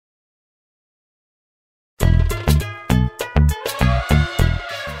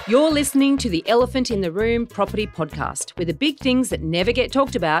You're listening to the Elephant in the Room Property Podcast, where the big things that never get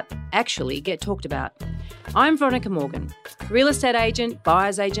talked about actually get talked about. I'm Veronica Morgan, real estate agent,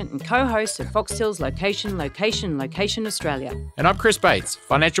 buyer's agent and co-host of Foxtel's Location Australia. And I'm Chris Bates,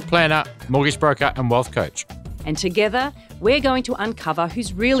 financial planner, mortgage broker and wealth coach. And together, we're going to uncover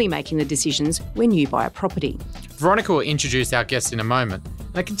who's really making the decisions when you buy a property. Veronica will introduce our guest in a moment,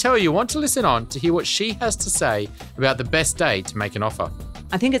 and I can tell you want to listen on to hear what she has to say about the best day to make an offer.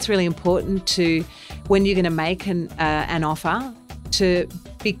 I think it's really important to, when you're going to make an offer, to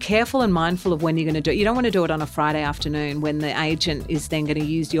be careful and mindful of when you're going to do it. You don't want to do it on a Friday afternoon when the agent is then going to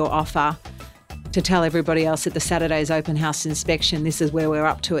use your offer to tell everybody else at the Saturday's open house inspection, this is where we're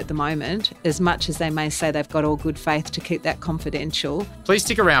up to at the moment, as much as they may say they've got all good faith to keep that confidential. Please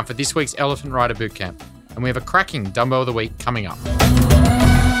stick around for this week's Elephant Rider Bootcamp, and we have a cracking Dumbbell of the Week coming up.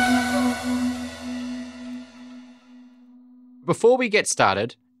 Before we get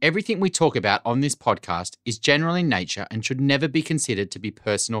started, everything we talk about on this podcast is general in nature and should never be considered to be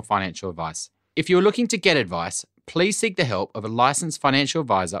personal financial advice. If you're looking to get advice, please seek the help of a licensed financial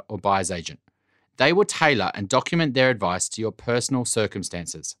advisor or buyer's agent. They will tailor and document their advice to your personal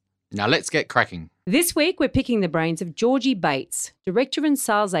circumstances. Now let's get cracking. This week, we're picking the brains of Georgi Bates, Director and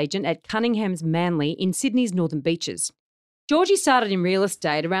Sales Agent at Cunningham's Manly in Sydney's Northern Beaches. Georgie started in real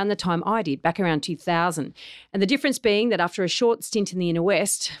estate around the time I did, back around 2000. And the difference being that after a short stint in the inner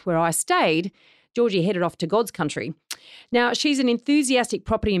west, where I stayed, Georgie headed off to God's country. Now, she's an enthusiastic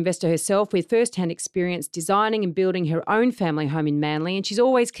property investor herself with first-hand experience designing and building her own family home in Manly, and she's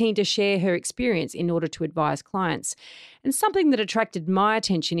always keen to share her experience in order to advise clients. And something that attracted my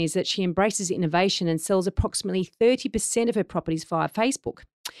attention is that she embraces innovation and sells approximately 30% of her properties via Facebook.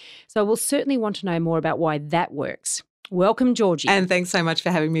 So we'll certainly want to know more about why that works. Welcome, Georgie. And thanks so much for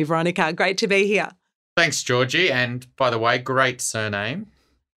having me, Veronica. Great to be here. Thanks, Georgie. And by the way, great surname.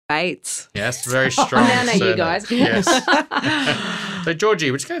 Bates. Yes, very strong Now surname. you guys. Yes. So,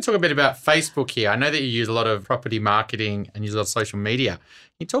 Georgie, we're just going to talk a bit about Facebook here. I know that you use a lot of property marketing and use a lot of social media. Can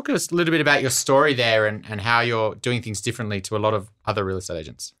you talk to us a little bit about your story there and how you're doing things differently to a lot of other real estate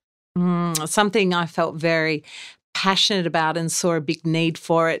agents? Something I felt very passionate about and saw a big need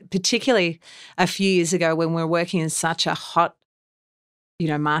for it, particularly a few years ago when we were working in such a hot,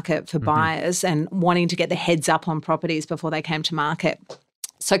 market for buyers and wanting to get the heads up on properties before they came to market.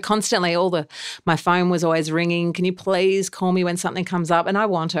 So constantly my phone was always ringing, can you please call me when something comes up? And I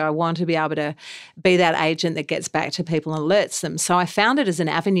want to be able to be that agent that gets back to people and alerts them. So I found it as an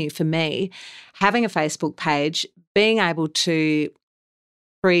avenue for me, having a Facebook page, being able to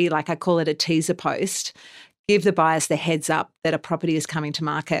like I call it a teaser post, give the buyers the heads up that a property is coming to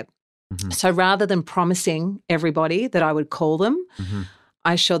market. Mm-hmm. So rather than promising everybody that I would call them,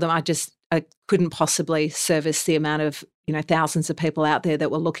 I assured them I couldn't possibly service the amount of, thousands of people out there that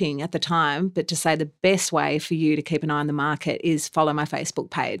were looking at the time, but to say the best way for you to keep an eye on the market is follow my Facebook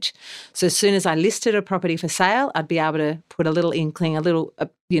page. So as soon as I listed a property for sale, I'd be able to put a little inkling,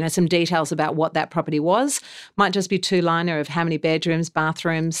 some details about what that property was. Might just be two-liner of how many bedrooms,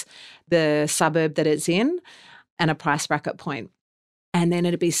 bathrooms, the suburb that it's in, and a price bracket point. And then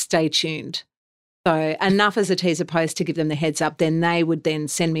it'd be stay tuned. So enough as a teaser post to give them the heads up. Then they would then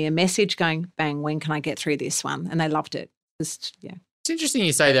send me a message going, bang, when can I get through this one? And they loved it. It's interesting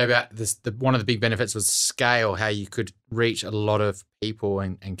you say there about this. One of the big benefits was scale, how you could reach a lot of people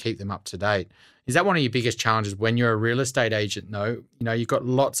and keep them up to date. Is that one of your biggest challenges when you're a real estate agent? No, you've got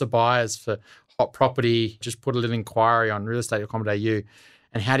lots of buyers for hot property. Just put a little inquiry on realestate.com.au.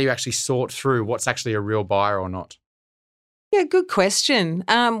 And how do you actually sort through what's actually a real buyer or not? Yeah, good question.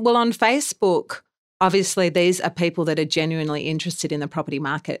 Well, on Facebook, obviously, these are people that are genuinely interested in the property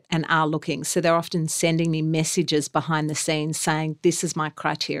market and are looking. So they're often sending me messages behind the scenes saying, this is my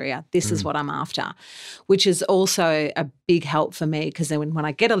criteria, this is what I'm after, which is also a big help for me because then when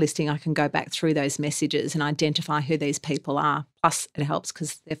I get a listing, I can go back through those messages and identify who these people are. Plus, it helps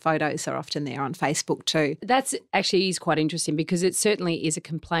because their photos are often there on Facebook too. That's actually is quite interesting because it certainly is a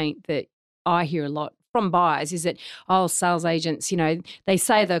complaint that I hear a lot from buyers is that, sales agents, they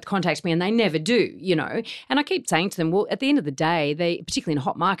say they'll contact me and they never do, And I keep saying to them, well, at the end of the day, particularly in a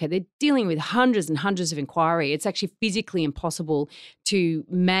hot market, they're dealing with hundreds and hundreds of inquiry. It's actually physically impossible to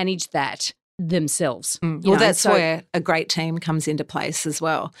manage that themselves. Well, that's where a great team comes into place as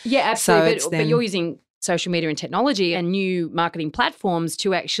well. Yeah, absolutely. So but you're using social media and technology and new marketing platforms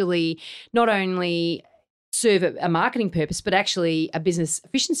to actually not only serve a marketing purpose, but actually a business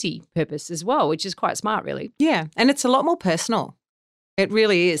efficiency purpose as well, which is quite smart, really. Yeah, and it's a lot more personal. It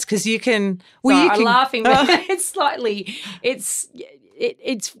really is because you can. I'm laughing, but it's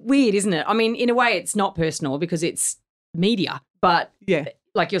weird, isn't it? I mean, in a way, it's not personal because it's media, but yeah,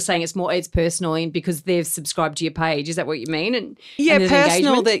 like you're saying, it's personal and because they've subscribed to your page. Is that what you mean? And there's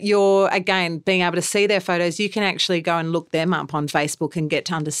personal engagement? that you're, again, being able to see their photos. You can actually go and look them up on Facebook and get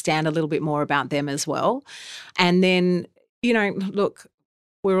to understand a little bit more about them as well. And then, look,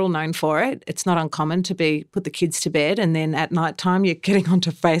 we're all known for it. It's not uncommon to put the kids to bed and then at night time you're getting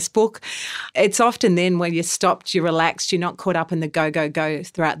onto Facebook. It's often then when you're stopped, you're relaxed, you're not caught up in the go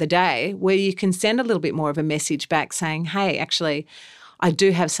throughout the day, where you can send a little bit more of a message back saying, hey, actually, I do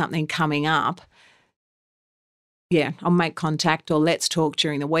have something coming up. Yeah, I'll make contact or let's talk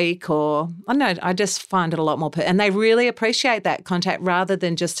during the week or, I don't know, I just find it a lot more. And they really appreciate that contact rather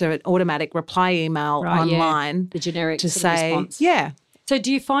than just an automatic reply email online. The generic to sort of say, response. Yeah. So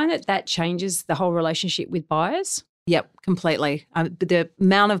do you find that changes the whole relationship with buyers? Yep, completely. The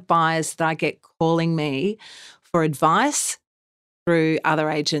amount of buyers that I get calling me for advice through other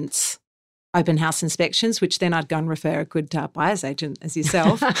agents' open house inspections, which then I'd go and refer a good buyer's agent as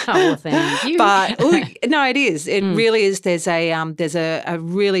yourself. Well, thank you. But no, it is. It really is. There's a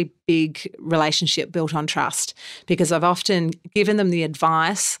really big relationship built on trust because I've often given them the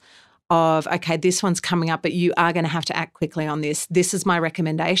advice of, okay, this one's coming up, but you are going to have to act quickly on this. This is my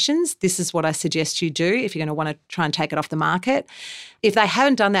recommendations. This is what I suggest you do if you're going to want to try and take it off the market. If they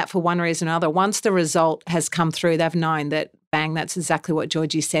haven't done that for one reason or another, once the result has come through, they've known that, bang, that's exactly what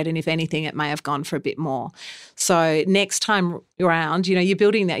Georgie said. And if anything, it may have gone for a bit more. So next time around, you're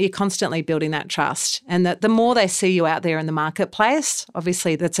building that, you're constantly building that trust. And that the more they see you out there in the marketplace,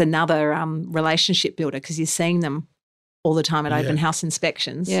 obviously that's another relationship builder because you're seeing them all the time at open house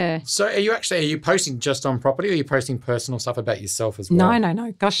inspections. Yeah. So are you posting just on property or are you posting personal stuff about yourself as well?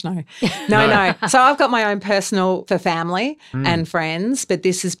 No. Gosh, no. No. So I've got my own personal for family and friends, but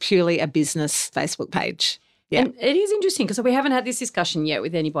this is purely a business Facebook page. Yeah. And it is interesting because we haven't had this discussion yet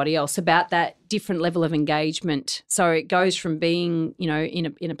with anybody else about that different level of engagement. So it goes from being,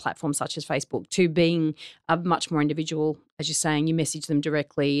 in a platform such as Facebook to being a much more individual, as you're saying, you message them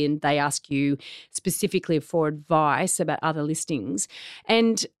directly and they ask you specifically for advice about other listings.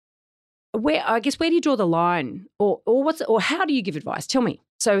 And where do you draw the line or how do you give advice? Tell me.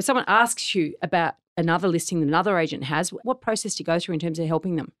 So if someone asks you about another listing that another agent has, what process do you go through in terms of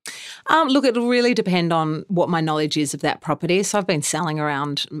helping them? Look, it'll really depend on what my knowledge is of that property. So I've been selling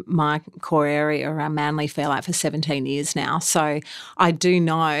around my core area, around Manly, Fairlight for 17 years now. So I do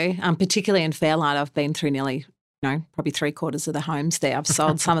know, particularly in Fairlight, I've been through nearly probably 3/4 of the homes there. I've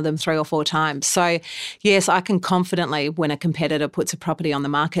sold some of them 3 or 4 times. So, yes, I can confidently, when a competitor puts a property on the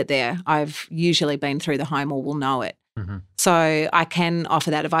market there, I've usually been through the home or will know it. Mm-hmm. So I can offer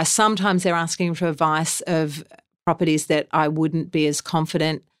that advice. Sometimes they're asking for advice of properties that I wouldn't be as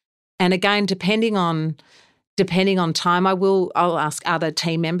confident. And again, depending on time, I'll ask other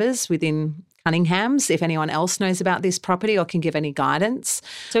team members within Cunningham's if anyone else knows about this property or can give any guidance.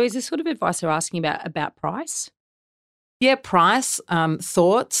 So is this sort of advice they're asking about price? Yeah, price,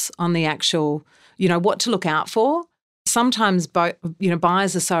 thoughts on the actual, what to look out for. Sometimes,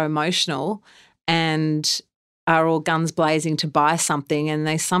 buyers are so emotional and are all guns blazing to buy something and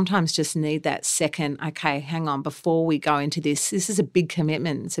they sometimes just need that second, okay, hang on, before we go into this is a big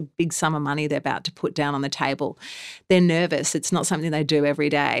commitment. It's a big sum of money they're about to put down on the table. They're nervous. It's not something they do every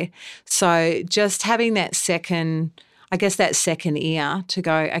day. So just having that second ear to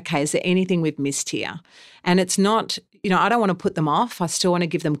go, okay, is there anything we've missed here? And it's not, I don't want to put them off. I still want to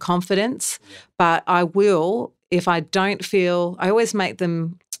give them confidence, but I will, if I don't feel,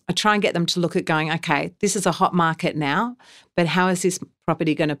 I try and get them to look at going, okay, this is a hot market now, but how is this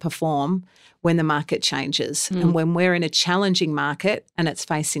property going to perform when the market changes? And when we're in a challenging market and it's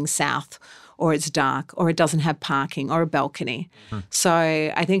facing south or it's dark or it doesn't have parking or a balcony. So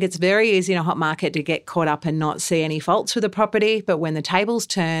I think it's very easy in a hot market to get caught up and not see any faults with the property, but when the tables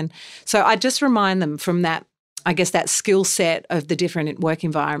turn, so I just remind them from that, I guess, that skill set of the different work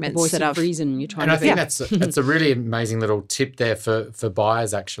environments voice that of reason you're trying to. And I to think that's a really amazing little tip there for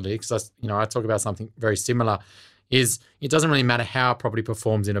buyers actually, because I talk about something very similar. Is it doesn't really matter how a property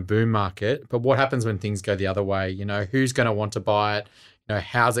performs in a boom market, but what happens when things go the other way? Who's going to want to buy it?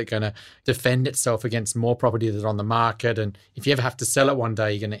 How's it going to defend itself against more property that's on the market? And if you ever have to sell it one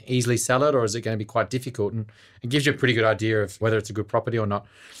day, you're going to easily sell it, or is it going to be quite difficult? And it gives you a pretty good idea of whether it's a good property or not.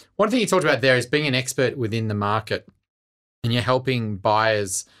 One thing you talked about there is being an expert within the market and you're helping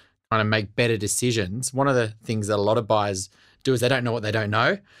buyers kind of make better decisions. One of the things that a lot of buyers do is they don't know what they don't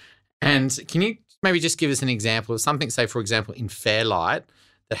know. And can you maybe just give us an example of something, say, for example, in Fairlight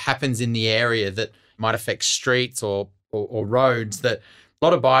that happens in the area that might affect streets or roads that a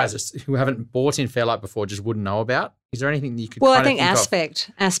lot of buyers who haven't bought in Fairlight before just wouldn't know about? Is there anything that you could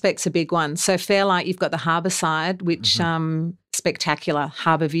aspect's a big one. So Fairlight, you've got the harbour side, which spectacular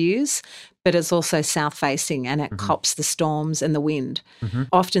harbour views, but it's also south facing and it cops the storms and the wind.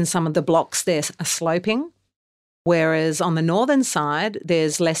 Often some of the blocks there are sloping, whereas on the northern side,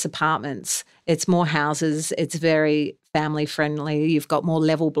 there's less apartments. It's more houses. It's very family friendly. You've got more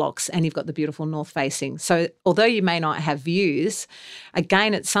level blocks and you've got the beautiful north facing. So although you may not have views,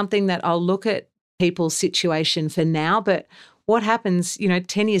 again, it's something that I'll look at people's situation for now, but what happens,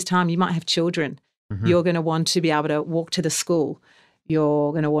 10 years' time, you might have children. You're going to want to be able to walk to the school.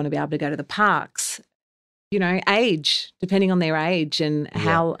 You're going to want to be able to go to the parks. Age, depending on their age and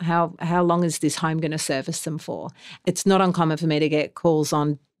how long is this home going to service them for. It's not uncommon for me to get calls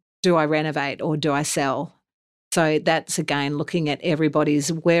on, do I renovate or do I sell? So that's, again, looking at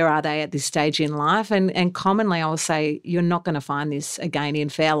everybody's, where are they at this stage in life? And commonly I will say, you're not going to find this again in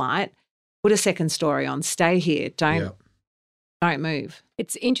Fairlight. Put a second story on, stay here, don't move.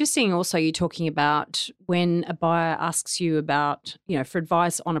 It's interesting also you talking about when a buyer asks you about, for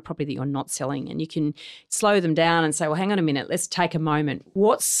advice on a property that you're not selling, and you can slow them down and say, well, hang on a minute, let's take a moment.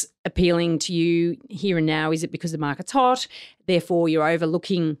 What's appealing to you here and now? Is it because the market's hot, therefore you're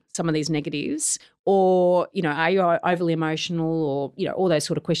overlooking some of these negatives? Or, are you overly emotional or, all those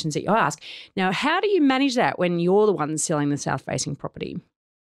sort of questions that you ask? Now, how do you manage that when you're the one selling the south-facing property?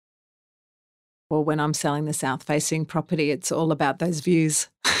 Well, when I'm selling the south-facing property, it's all about those views.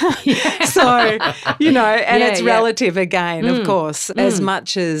 So, it's relative again, of course, as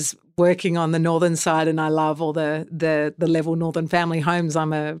much as working on the northern side, and I love all the level northern family homes.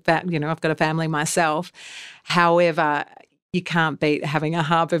 I've got a family myself. However, you can't beat having a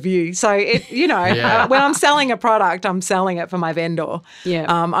harbour view. So, when I'm selling a product, I'm selling it for my vendor. Yeah.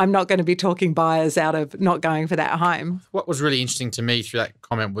 I'm not going to be talking buyers out of not going for that home. What was really interesting to me through that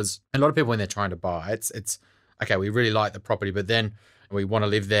comment was a lot of people when they're trying to buy, it's okay, we really like the property, but then we want to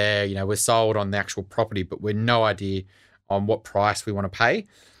live there. We're sold on the actual property, but we're no idea on what price we want to pay.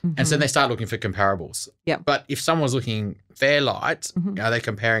 And so they start looking for comparables. Yeah. But if someone's looking Fairlight, are they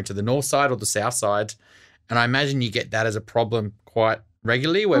comparing to the north side or the south side? And I imagine you get that as a problem quite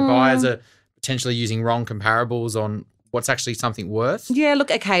regularly where buyers are potentially using wrong comparables on what's actually something worth. Yeah,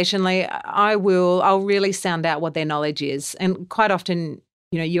 look, occasionally I'll really sound out what their knowledge is. And quite often,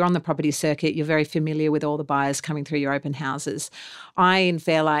 you're on the property circuit, you're very familiar with all the buyers coming through your open houses. I, in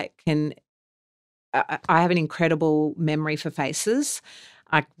Fairlight, I have an incredible memory for faces.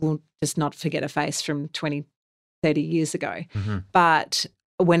 I will just not forget a face from 20, 30 years ago. But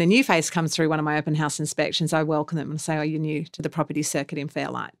when a new face comes through one of my open house inspections, I welcome them and say, oh, you're new to the property circuit in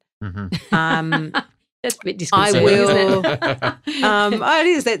Fairlight. That's a bit disconcerting, isn't it? It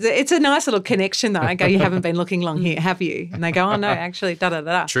is. It's a nice little connection, though. I go, you haven't been looking long here, have you? And they go, oh, no, actually,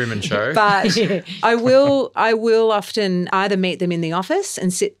 da-da-da. Truman Show. But I will often either meet them in the office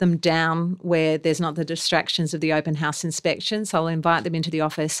and sit them down where there's not the distractions of the open house inspection. So I'll invite them into the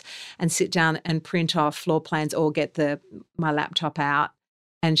office and sit down and print off floor plans or get my laptop out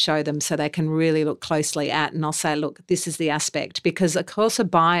and show them so they can really look closely at. And I'll say, look, this is the aspect. Because, of course, a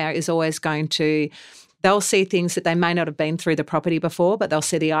buyer is always going to – they'll see things that they may not have been through the property before, but they'll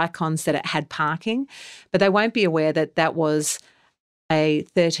see the icons that it had parking. But they won't be aware that that was a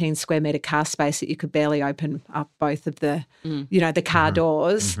 13 square metre car space that you could barely open up both of the, the car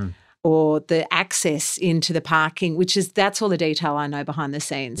doors or the access into the parking, that's all the detail I know behind the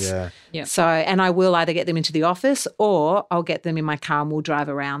scenes. Yeah. So, and I will either get them into the office or I'll get them in my car and we'll drive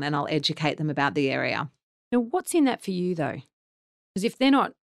around and I'll educate them about the area. Now, what's in that for you, though? Because if they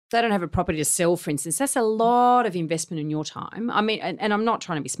don't have a property to sell, for instance, that's a lot of investment in your time. I mean, and I'm not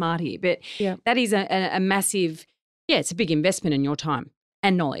trying to be smart here, but that is a massive, it's a big investment in your time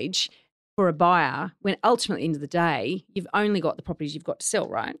and knowledge for a buyer when ultimately at the end of the day, you've only got the properties you've got to sell,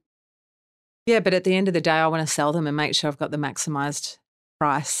 right? Yeah, but at the end of the day, I want to sell them and make sure I've got the maximised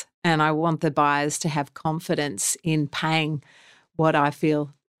price. And I want the buyers to have confidence in paying what I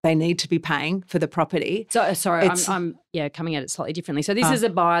feel they need to be paying for the property. So, sorry, I'm coming at it slightly differently. So this is a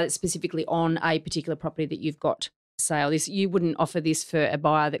buyer that's specifically on a particular property that you've got for sale. You wouldn't offer this for a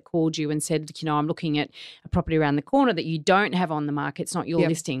buyer that called you and said, I'm looking at a property around the corner that you don't have on the market. It's not your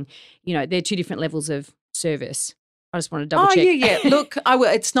listing. They're two different levels of service. I just want to double check. Oh, yeah. Look,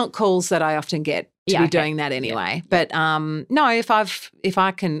 it's not calls that I often get to be doing that anyway. Yeah. But no, if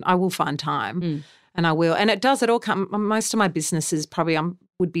I can, I will find time and I will. And it all come, most of my businesses probably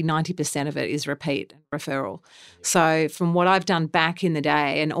would be 90% of it is repeat referral. So from what I've done back in the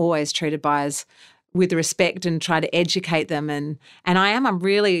day and always treated buyers with respect and try to educate them and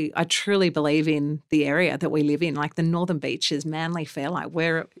I truly believe in the area that we live in, like the Northern Beaches, Manly, Fairlight,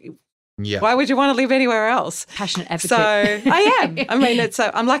 why would you want to live anywhere else? Passionate advocate. So I am. I mean,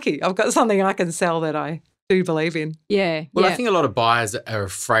 I'm lucky. I've got something I can sell that I do believe in. Yeah. Well, yeah. I think a lot of buyers are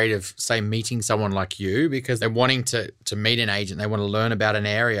afraid of, say, meeting someone like you because they're wanting to meet an agent. They want to learn about an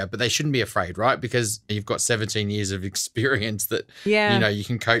area, but they shouldn't be afraid, right? Because you've got 17 years of experience that, you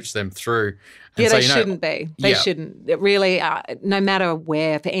can coach them through. And They shouldn't be. They shouldn't. It really, no matter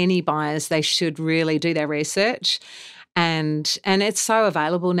where, for any buyers, they should really do their research. And it's so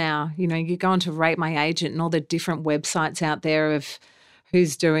available now. You go on to Rate My Agent and all the different websites out there of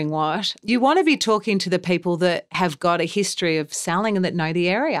who's doing what. You want to be talking to the people that have got a history of selling and that know the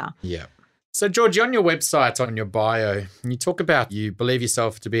area. Yeah. So, Georgie, on your website, on your bio, you talk about you believe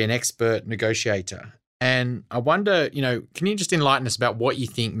yourself to be an expert negotiator. And I wonder, can you just enlighten us about what you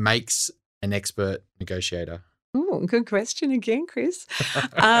think makes an expert negotiator? Oh, good question again, Chris.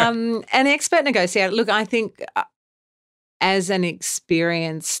 An expert negotiator, look, I think as an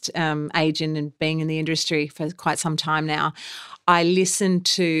experienced agent and being in the industry for quite some time now, I listen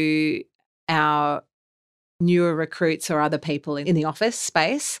to our newer recruits or other people in the office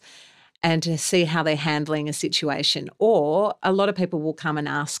space and to see how they're handling a situation. Or a lot of people will come and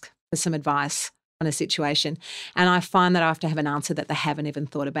ask for some advice on a situation. And I find that I have to have an answer that they haven't even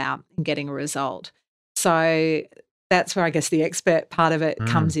thought about in getting a result. So that's where I guess the expert part of it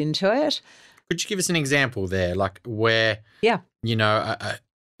comes into it. Could you give us an example there, like where, I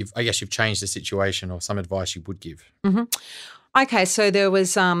guess you've changed the situation or some advice you would give? Mm-hmm. Okay, so there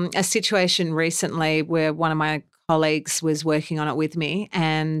was a situation recently where one of my colleagues was working on it with me,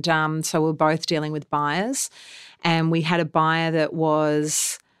 and so we're both dealing with buyers, and we had a buyer that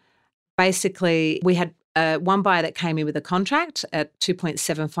was basically, we had one buyer that came in with a contract at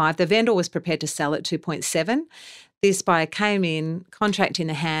 2.75. The vendor was prepared to sell at 2.7. This buyer came in, contract in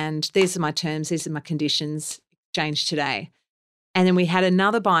the hand, these are my terms, these are my conditions, exchange today. And then we had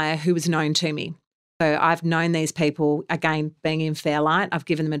another buyer who was known to me. So I've known these people, again, being in Fairlight. I've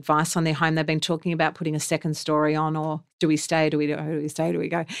given them advice on their home. They've been talking about putting a second story on, or do we stay, do we stay, do we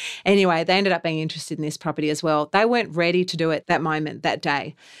go? Anyway, they ended up being interested in this property as well. They weren't ready to do it that moment, that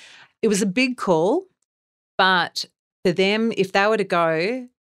day. It was a big call, but for them, if they were to go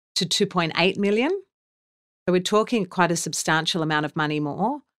to 2.8 million, so we're talking quite a substantial amount of money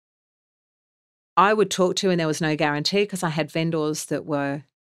more, I would talk to, and there was no guarantee because I had vendors that were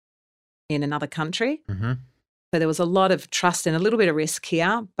in another country. Mm-hmm. So there was a lot of trust and a little bit of risk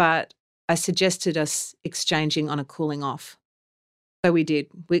here, but I suggested us exchanging on a cooling off. So we did.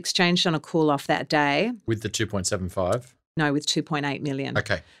 We exchanged on a cool off that day. With the 2.75? No, with 2.8 million.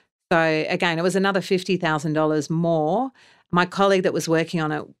 Okay. So again, it was another $50,000 more. My colleague that was working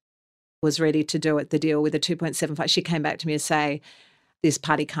on it was ready to do it, the deal with the 2.75. She came back to me and say, this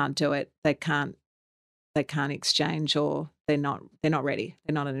party can't do it. They can't exchange, or they're not ready.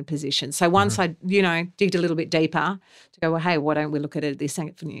 They're not in a position. So once I, digged a little bit deeper to go, well, hey, why don't we look at it this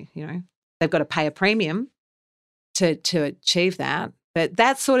thing from you? They've got to pay a premium to achieve that. But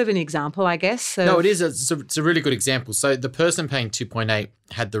that's sort of an example, I guess. No, it is. It's a really good example. So the person paying 2.8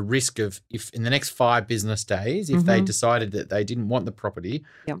 had the risk of, if in the next 5 business days, if they decided that they didn't want the property,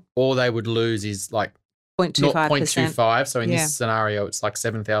 all they would lose is like 0.25. So in this scenario, it's like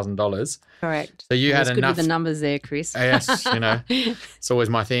 $7,000. Correct. So you had good enough. With the numbers there, Chris. Yes, it's always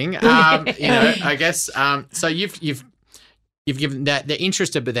my thing. I guess. So you've given that they're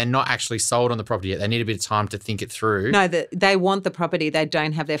interested, but they're not actually sold on the property yet. They need a bit of time to think it through. No, they want the property. They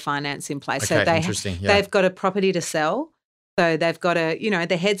don't have their finance in place. Okay, so interesting. They've got a property to sell. So they've got the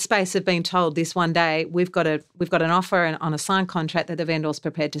headspace of being told this one day we've got an offer on a signed contract that the vendor's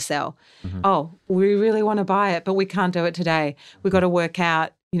prepared to sell. Mm-hmm. Oh, we really want to buy it, but we can't do it today. We've got to work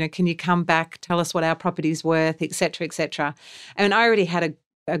out, can you come back, tell us what our property's worth, et cetera, et cetera. And I already had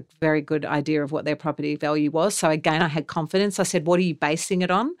a very good idea of what their property value was. So again, I had confidence. I said, what are you basing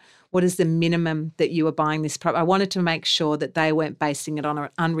it on? What is the minimum that you are buying this property? I wanted to make sure that they weren't basing it on an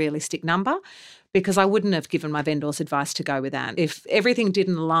unrealistic number, because I wouldn't have given my vendors advice to go with that. If everything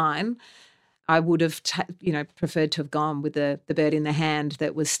didn't align, I would have, preferred to have gone with the bird in the hand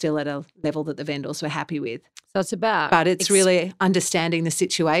that was still at a level that the vendors were happy with. So it's about... But it's really understanding the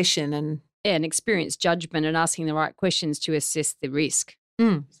situation and... Yeah, and experienced judgment and asking the right questions to assess the risk.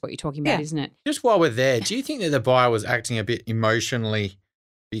 That's what you're talking about, isn't it? Just while we're there, do you think that the buyer was acting a bit emotionally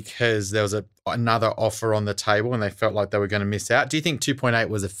because there was another offer on the table and they felt like they were going to miss out? Do you think 2.8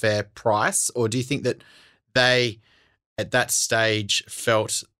 was a fair price, or do you think that they, at that stage,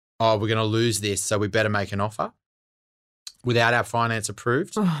 felt, we're going to lose this, so we better make an offer without our finance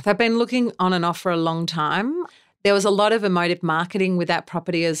approved? Oh, they've been looking on and off for a long time. There was a lot of emotive marketing with that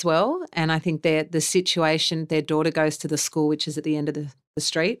property as well, and I think the situation, their daughter goes to the school, which is at the end of the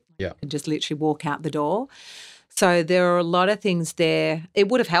street. Yeah. And just literally walk out the door. So there are a lot of things there. It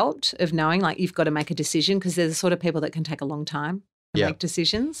would have helped of knowing, like, you've got to make a decision, because there's the sort of people that can take a long time to make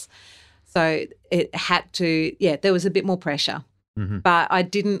decisions. So it had to, there was a bit more pressure. Mm-hmm. But I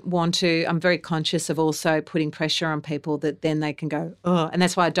didn't want to, I'm very conscious of also putting pressure on people that then they can go, oh, and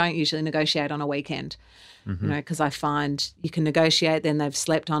that's why I don't usually negotiate on a weekend, because I find you can negotiate, then they've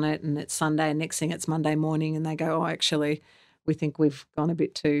slept on it and it's Sunday and next thing it's Monday morning and they go, oh, actually, we think we've gone a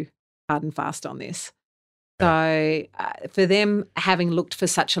bit too hard and fast on this. So for them, having looked for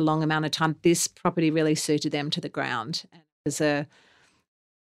such a long amount of time, this property really suited them to the ground. It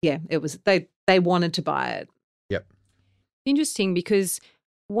was they wanted to buy it. Yep. Interesting, because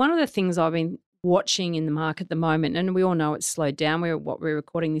one of the things I've been watching in the market at the moment, and we all know it's slowed down. We're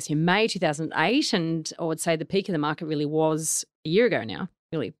recording this in May 2008, and I would say the peak of the market really was a year ago now,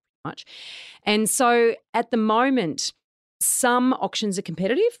 really much. And so at the moment, some auctions are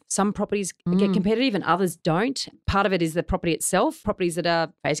competitive, some properties get competitive and others don't. Part of it is the property itself. Properties that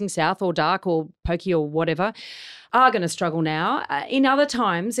are facing south or dark or pokey or whatever are going to struggle now. In other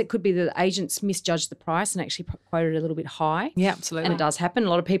times, it could be that agents misjudged the price and actually quoted a little bit high. Yeah, absolutely. And it does happen.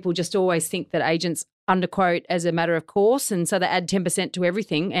 A lot of people just always think that agents underquote as a matter of course, and so they add 10% to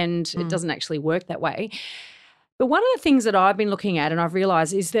everything, and it doesn't actually work that way. But one of the things that I've been looking at and I've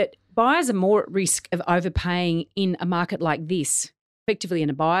realised is that buyers are more at risk of overpaying in a market like this, effectively in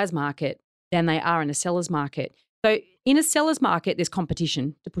a buyer's market, than they are in a seller's market. So in a seller's market, there's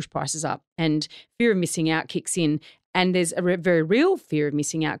competition to push prices up and fear of missing out kicks in. And there's a very real fear of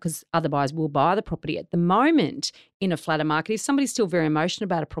missing out because other buyers will buy the property. At the moment, in a flatter market, if somebody's still very emotional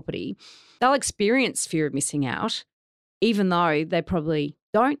about a property, they'll experience fear of missing out, even though they probably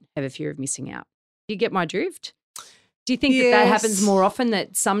don't have a fear of missing out. Do you get my drift? Do you think that happens more often,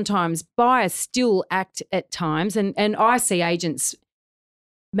 that sometimes buyers still act at times, and I see agents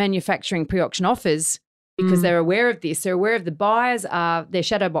manufacturing pre-auction offers because they're aware of this. They're aware of the buyers they're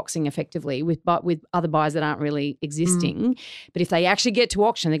shadow boxing effectively with other buyers that aren't really existing. But if they actually get to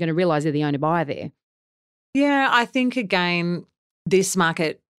auction, they're going to realise they're the only buyer there. Yeah, I think, again, this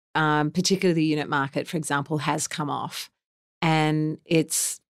market, particularly the unit market, for example, has come off, and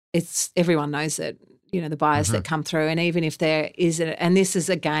it's everyone knows it. The buyers that come through, and even if there is, and this is,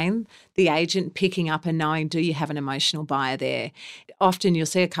 again, the agent picking up and knowing, do you have an emotional buyer there? Often you'll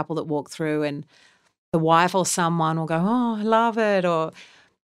see a couple that walk through and the wife or someone will go, oh, I love it, or,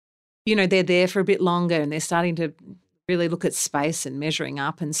 they're there for a bit longer and they're starting to really look at space and measuring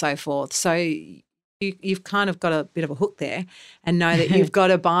up and so forth. So you've kind of got a bit of a hook there and know that you've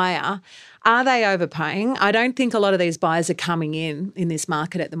got a buyer. Are they overpaying? I don't think a lot of these buyers are coming in this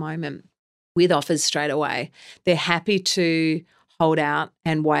market at the moment with offers straight away. They're happy to hold out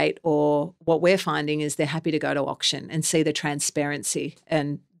and wait, or what we're finding is they're happy to go to auction and see the transparency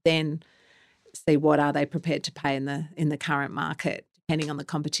and then see what are they prepared to pay in the current market, depending on the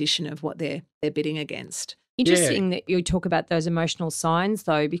competition of what they're bidding against. Interesting that you talk about those emotional signs,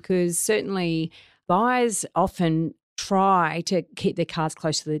 though, because certainly buyers often try to keep their cards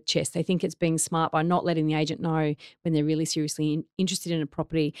close to the chest. They think it's being smart by not letting the agent know when they're really seriously interested in a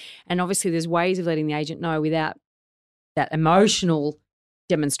property. And obviously there's ways of letting the agent know without that emotional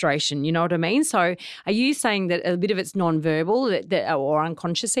demonstration, you know what I mean? So are you saying that a bit of it's non-verbal or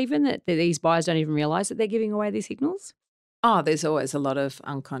unconscious even, that these buyers don't even realise that they're giving away these signals? Oh, there's always a lot of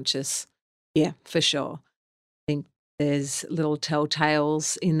unconscious. Yeah, for sure. I think there's little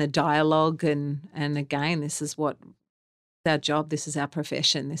telltales in the dialogue, and again, this is what our job, this is our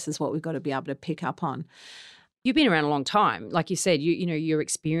profession, this is what we've got to be able to pick up on. You've been around a long time. Like you said, you're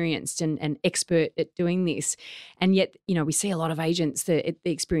experienced and expert at doing this. And yet, we see a lot of agents, the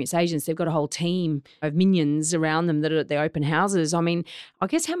experienced agents, they've got a whole team of minions around them that are at the open houses. I mean, I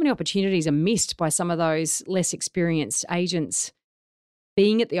guess how many opportunities are missed by some of those less experienced agents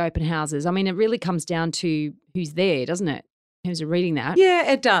being at the open houses? I mean, it really comes down to who's there, doesn't it? In terms of reading that.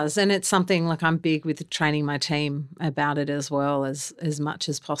 Yeah, it does. And it's something, like, I'm big with training my team about it as well, as much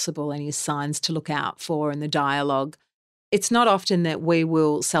as possible, any signs to look out for in the dialogue. It's not often that we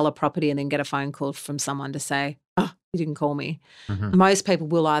will sell a property and then get a phone call from someone to say, oh, you didn't call me. Most people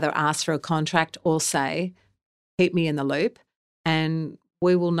will either ask for a contract or say, keep me in the loop, and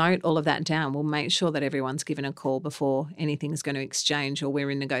we will note all of that down. We'll make sure that everyone's given a call before anything's going to exchange or we're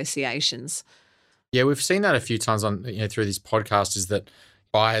in negotiations. Yeah, we've seen that a few times on through this podcast, is that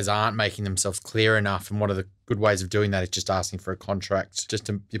buyers aren't making themselves clear enough, and one of the good ways of doing that is just asking for a contract, just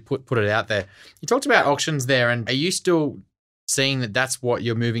to put it out there. You talked about auctions there, and are you still seeing that that's what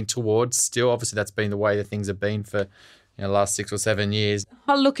you're moving towards still? Obviously, that's been the way that things have been for the last 6 or 7 years.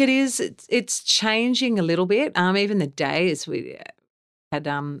 Oh, look, it is. It's changing a little bit. Even the days had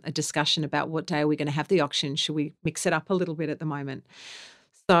a discussion about what day are we going to have the auction. Should we mix it up a little bit at the moment?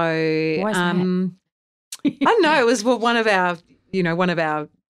 So Why is that? I don't know. It was one of our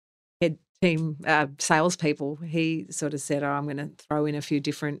head team salespeople. He sort of said, I'm going to throw in a few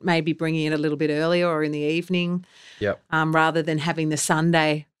different, maybe bringing it a little bit earlier or in the evening, rather than having the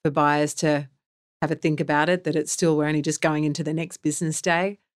Sunday for buyers to have a think about it, that it's still, we're only just going into the next business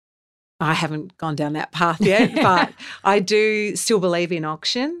day. I haven't gone down that path yet, but I do still believe in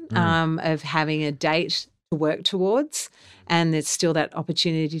auction, of having a date to work towards, and there's still that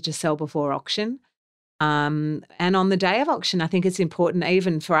opportunity to sell before auction. And on the day of auction, I think it's important,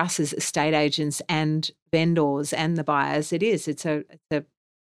 even for us as estate agents and vendors and the buyers, it's a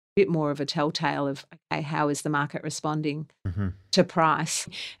bit more of a telltale of, okay, how is the market responding to price?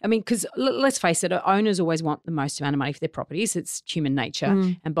 I mean, because let's face it, owners always want the most amount of money for their properties. It's human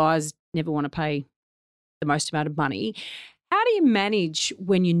nature, and buyers never want to pay the most amount of money. How do you manage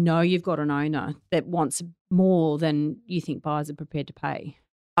when you know you've got an owner that wants more than you think buyers are prepared to pay?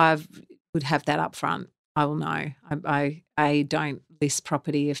 I would have that up front. I will know. I don't list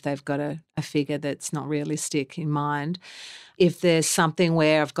property if they've got a figure that's not realistic in mind. If there's something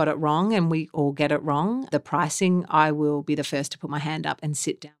where I've got it wrong and we all get it wrong, the pricing, I will be the first to put my hand up and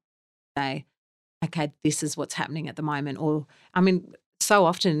sit down and say, okay, this is what's happening at the moment. Or, I mean, so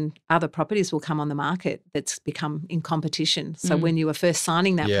often other properties will come on the market that's become in competition. So when you were first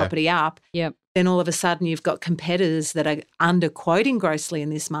signing that property up, then all of a sudden you've got competitors that are underquoting grossly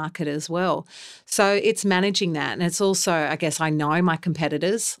in this market as well. So it's managing that. And it's also, I guess, I know my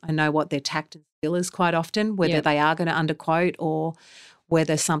competitors. I know what their tact and skill is quite often, whether they are going to underquote or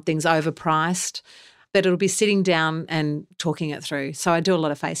whether something's overpriced. But it'll be sitting down and talking it through. So I do a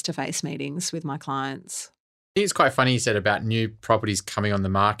lot of face-to-face meetings with my clients. I think it's quite funny you said about new properties coming on the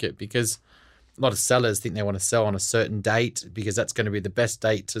market, because a lot of sellers think they want to sell on a certain date because that's going to be the best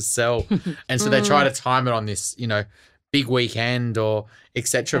date to sell. And so they try to time it on this, big weekend or et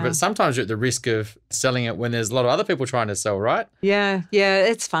cetera. But sometimes you're at the risk of selling it when there's a lot of other people trying to sell, right? Yeah,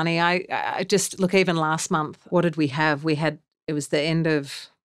 it's funny. I just look, even last month, what did we have? It was the end of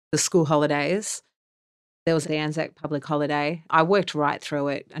the school holidays. There was the Anzac public holiday. I worked right through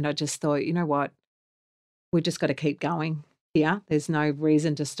it, and I just thought, you know what? We've just got to keep going here. There's no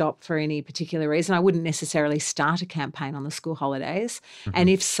reason to stop for any particular reason. I wouldn't necessarily start a campaign on the school holidays. And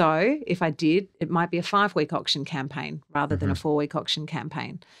if I did, it might be a 5-week auction campaign rather than a 4-week auction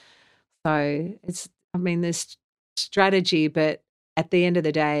campaign. So there's strategy, but at the end of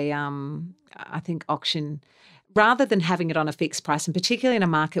the day, I think auction, rather than having it on a fixed price, and particularly in a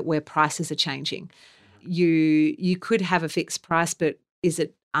market where prices are changing, you could have a fixed price, but is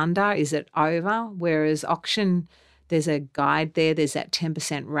it under? Is it over? Whereas auction, there's a guide there. There's that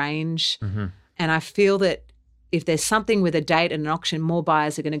 10% range. And I feel that if there's something with a date and an auction, more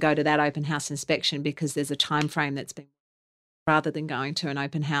buyers are going to go to that open house inspection because there's a time frame that's been, rather than going to an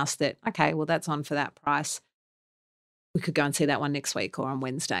open house that, okay, well, that's on for that price. We could go and see that one next week or on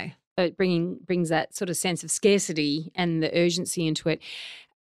Wednesday. So it brings that sort of sense of scarcity and the urgency into it.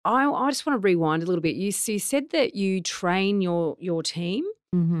 I just want to rewind a little bit. You said that you train your team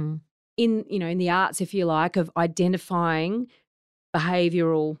in the arts, if you like, of identifying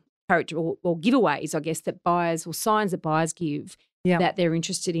behavioural character or giveaways, I guess, that buyers, or signs that buyers give that they're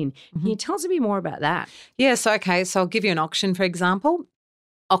interested in. Can you tell us a bit more about that? Yes, okay. So I'll give you an auction, for example.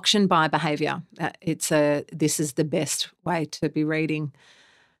 Auction by behaviour. This is the best way to be reading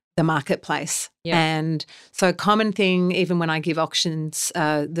the marketplace. And so a common thing, even when I give auctions,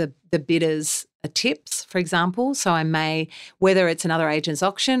 the bidders tips, for example. So I may, whether it's another agent's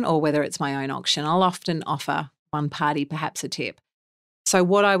auction or whether it's my own auction, I'll often offer one party perhaps a tip. So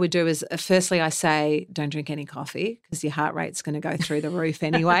what I would do is, firstly, I say, don't drink any coffee because your heart rate's going to go through the roof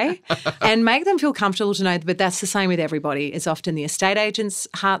anyway, and make them feel comfortable to know, but that's the same with everybody. It's often the estate agent's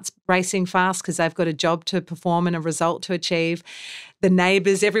heart's racing fast because they've got a job to perform and a result to achieve. The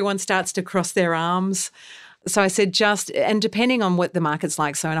neighbours, everyone starts to cross their arms. So I said and depending on what the market's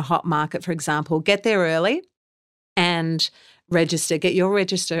like, so in a hot market, for example, get there early and register, get your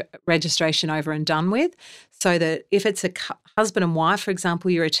registration over and done with, so that if it's a husband and wife, for example,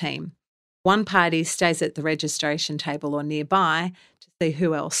 you're a team. One party stays at the registration table or nearby to see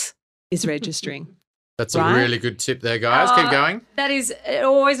who else is registering. That's a really good tip there, guys. Keep going. That is, it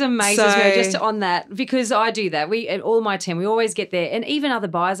always amazes me just on that, because I do that. All my team, we always get there, and even other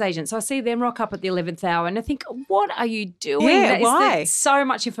buyers agents, I see them rock up at the 11th hour and I think, what are you doing? Yeah, why? So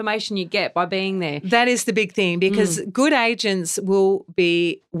much information you get by being there. That is the big thing, because good agents will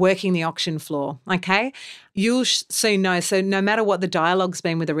be working the auction floor, okay? you'll soon know. So no matter what the dialogue's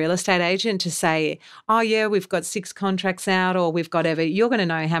been with a real estate agent to say, oh, yeah, we've got 6 contracts out or we've got ever, you're going to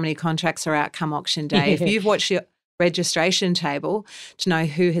know how many contracts are out come auction day. If you've watched your registration table to know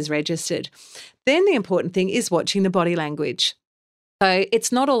who has registered. Then the important thing is watching the body language. So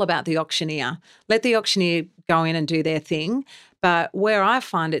it's not all about the auctioneer. Let the auctioneer go in and do their thing. But where I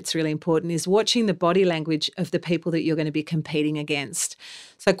find it's really important is watching the body language of the people that you're going to be competing against.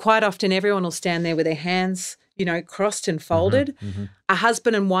 So quite often everyone will stand there with their hands, crossed and folded. A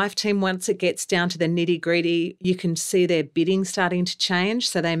husband and wife team, once it gets down to the nitty-gritty, you can see their bidding starting to change.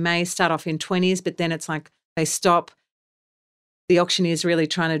 So they may start off in 20s, but then it's like they stop. The auctioneer is really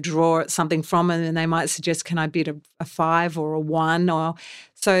trying to draw something from it and they might suggest, can I bid a 5 or a 1?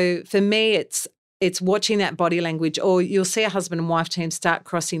 So for me, it's watching that body language, or you'll see a husband and wife team start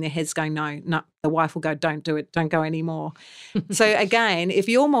crossing their heads going, no, the wife will go, don't do it, don't go anymore. So again, if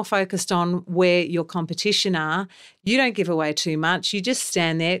you're more focused on where your competition are, you don't give away too much. You just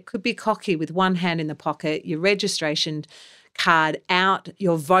stand there, could be cocky with one hand in the pocket, your registration card out,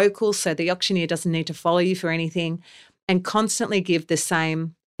 your vocals, so the auctioneer doesn't need to follow you for anything, and constantly give the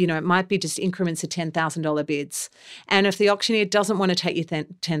same, it might be just increments of $10,000 bids. And if the auctioneer doesn't want to take your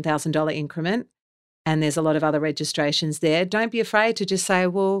 $10,000 increment, and there's a lot of other registrations there, don't be afraid to just say,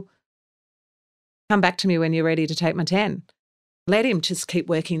 well, come back to me when you're ready to take my 10. Let him just keep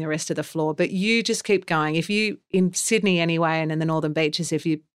working the rest of the floor, but you just keep going. If you, in Sydney anyway and in the Northern Beaches, if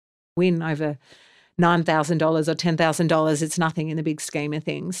you win over $9,000 or $10,000, it's nothing in the big scheme of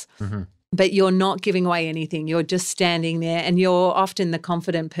things. But you're not giving away anything. You're just standing there and you're often the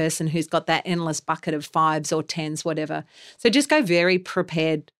confident person who's got that endless bucket of 5s or 10s, whatever. So just go very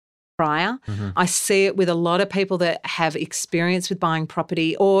prepared prior. I see it with a lot of people that have experience with buying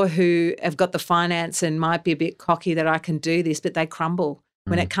property or who have got the finance and might be a bit cocky that I can do this, but they crumble.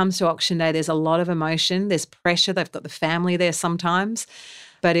 When it comes to auction day, there's a lot of emotion. There's pressure. They've got the family there sometimes.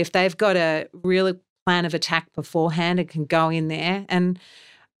 But if they've got a real plan of attack beforehand, it can go in there. And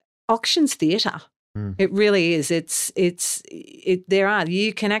auction's theatre. It really is.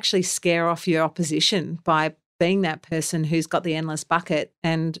 You can actually scare off your opposition by being that person who's got the endless bucket.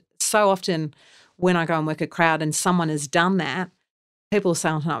 And so often when I go and work a crowd and someone has done that, people say,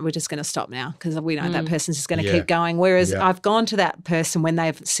 no, we're just going to stop now because we know that person's just going to keep going. Whereas I've gone to that person when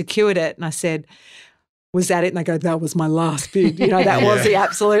they've secured it and I said, was that it? And they go, that was my last bid. That was the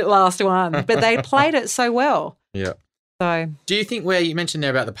absolute last one. But they played it so well. Yeah. So, do you think where you mentioned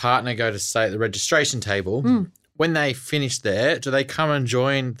there about the partner go to stay at the registration table, when they finish there, do they come and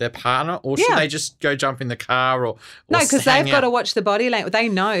join their partner or should they just go jump in the car or no, because they've got to watch the body language. They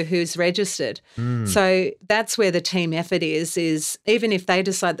know who's registered. So that's where the team effort is even if they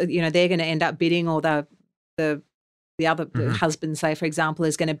decide that, they're going to end up bidding or the other the husband, say, for example,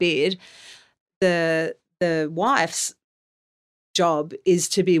 is going to bid, the wife's job is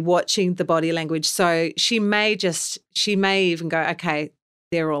to be watching the body language. So she may even go, okay,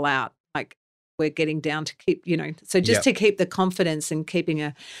 they're all out. Like we're getting down to keep, so just to keep the confidence and keeping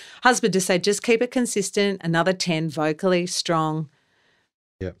a husband to say, just keep it consistent, another 10 vocally strong.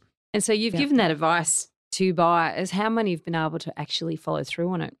 Yep. And so you've given that advice to buyers. How many have been able to actually follow through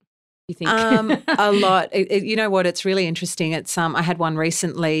on it, you think? A lot. You know what? It's really interesting. I had one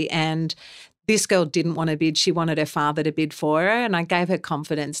recently and this girl didn't want to bid. She wanted her father to bid for her and I gave her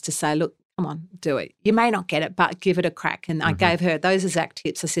confidence to say, look, come on, do it. You may not get it, but give it a crack. And I gave her those exact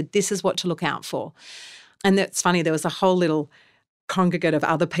tips. I said, this is what to look out for. And that's funny. There was a whole little congregate of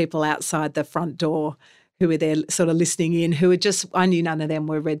other people outside the front door who were there sort of listening in, who were just, I knew none of them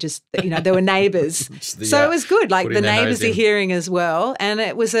were registered, they were neighbours. So it was good. Like the neighbours are hearing as well. And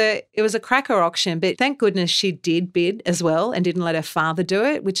it was a cracker auction, but thank goodness she did bid as well and didn't let her father do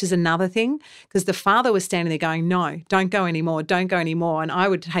it, which is another thing because the father was standing there going, no, don't go anymore, don't go anymore. And I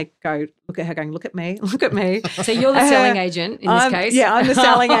would look at her going, look at me. So you're the selling agent in this case? Yeah, I'm the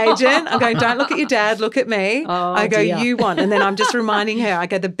selling agent. I'm going, don't look at your dad, look at me. Oh, I go, dear. you want. And then I'm just reminding her, I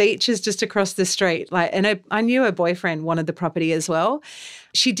go, the beach is just across the street. And I knew her boyfriend wanted the property as well.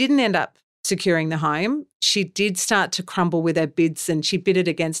 She didn't end up securing the home. She did start to crumble with her bids and she bid it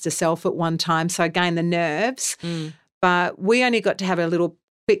against herself at one time. So again, the nerves. But we only got to have a little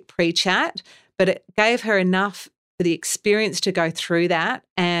quick pre-chat, but it gave her enough for the experience to go through that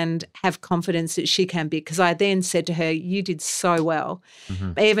and have confidence that she can bid. Because I then said to her, you did so well.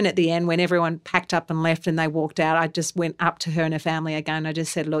 Even at the end when everyone packed up and left and they walked out, I just went up to her and her family again. I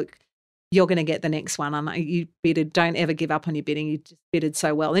just said, look, you're going to get the next one. You bidded. Don't ever give up on your bidding. You just bidded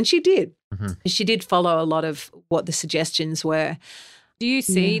so well. And she did. She did follow a lot of what the suggestions were. Do you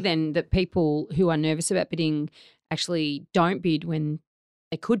see then that people who are nervous about bidding actually don't bid when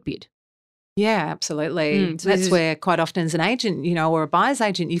they could bid? Yeah, absolutely. So That's where quite often as an agent, or a buyer's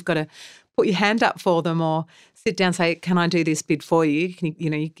agent, you've got to put your hand up for them or sit down and say, can I do this bid for you?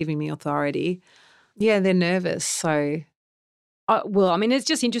 You're giving me authority. Yeah, they're nervous. So, it's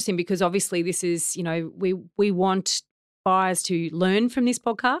just interesting because obviously this is, we want buyers to learn from this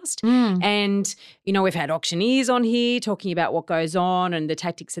podcast. And, we've had auctioneers on here talking about what goes on and the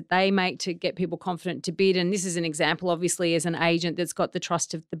tactics that they make to get people confident to bid. And this is an example, obviously, as an agent that's got the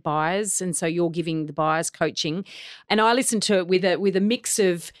trust of the buyers. And so you're giving the buyers coaching. And I listen to it with a mix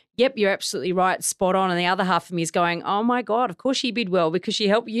of, yep, you're absolutely right, spot on. And the other half of me is going, oh, my God, of course she bid well because she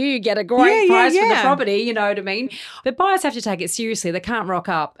helped you get a great price for the property, you know what I mean? But buyers have to take it seriously. They can't rock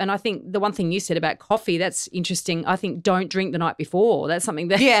up. And I think the one thing you said about coffee, that's interesting. I think don't drink the night before. That's something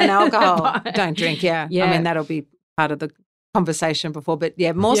that... Yeah, and alcohol. Don't drink, yeah. I mean, that'll be part of the conversation before, but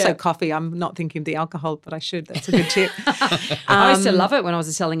more so coffee. I'm not thinking of the alcohol, but I should. That's a good tip. I used to love it when I was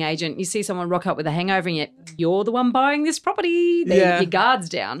a selling agent. You see someone rock up with a hangover and yet you're the one buying this property. Your guard's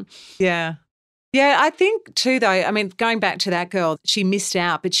down. Yeah. Yeah, I think too though, I mean, going back to that girl, she missed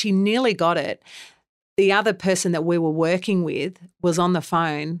out, but she nearly got it. The other person that we were working with was on the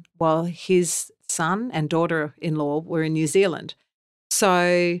phone while his son and daughter-in-law were in New Zealand.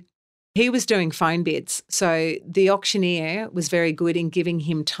 So he was doing phone bids. So the auctioneer was very good in giving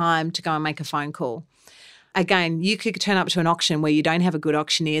him time to go and make a phone call. Again, you could turn up to an auction where you don't have a good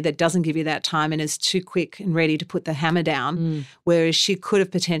auctioneer that doesn't give you that time and is too quick and ready to put the hammer down, whereas she could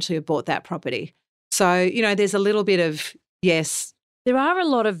have potentially bought that property. So, there's a little bit of, yes. There are a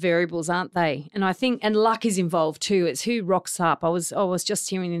lot of variables, aren't they? And I think, and luck is involved too. It's who rocks up. I was just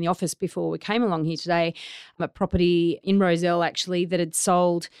hearing in the office before we came along here today, a property in Rozelle actually that had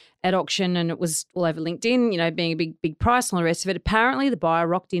sold at auction and it was all over LinkedIn, being a big price and all the rest of it. Apparently the buyer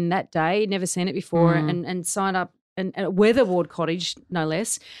rocked in that day, never seen it before, and signed up a weatherboard cottage, no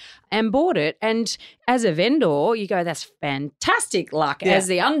less, and bought it. And as a vendor, you go, that's fantastic luck. Yeah. As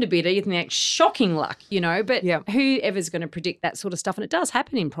the underbidder, you think that's shocking luck, but whoever's going to predict that sort of stuff? And it does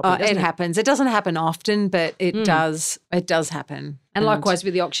happen in property, doesn't it? It happens. It doesn't happen often, but it does. It does happen. And likewise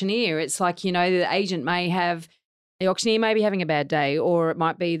with the auctioneer, it's like, the agent the auctioneer may be having a bad day, or it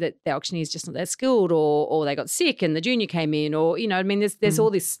might be that the auctioneer is just not that skilled, or they got sick and the junior came in, or, there's all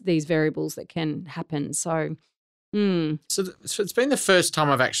these variables that can happen. So... So it's been the first time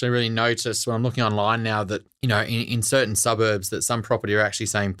I've actually really noticed when I'm looking online now that, in certain suburbs that some property are actually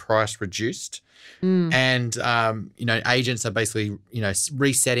saying price reduced and, agents are basically,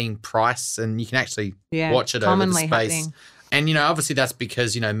 resetting price and you can actually watch it over the space. Happening. And, obviously that's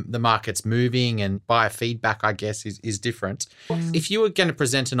because, the market's moving and buyer feedback, I guess, is different. If you were going to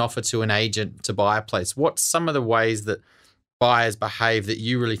present an offer to an agent to buy a place, what's some of the ways that buyers behave that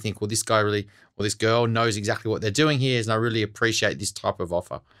you really think, well, this guy really, or this girl knows exactly what they're doing here, and I really appreciate this type of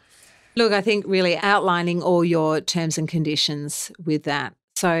offer? Look, I think really outlining all your terms and conditions with that.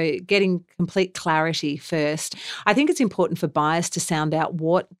 So getting complete clarity first. I think it's important for buyers to sound out,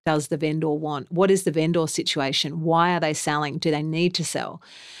 what does the vendor want? What is the vendor situation? Why are they selling? Do they need to sell?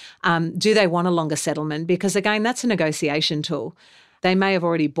 Do they want a longer settlement? Because again, that's a negotiation tool. They may have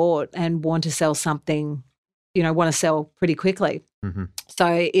already bought and want to sell something, want to sell pretty quickly. Mm-hmm.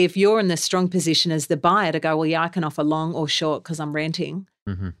 So if you're in the strong position as the buyer to go, well, yeah, I can offer long or short because I'm renting,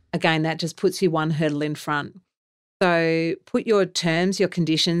 again, that just puts you one hurdle in front. So put your terms, your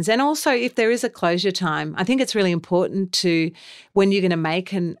conditions, and also if there is a closure time, I think it's really important to, when you're going to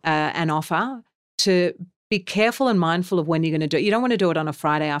make an offer, to be careful and mindful of when you're going to do it. You don't want to do it on a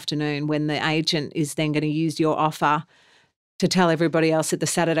Friday afternoon when the agent is then going to use your offer to tell everybody else at the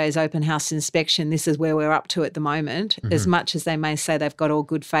Saturday's open house inspection, this is where we're up to at the moment, as much as they may say they've got all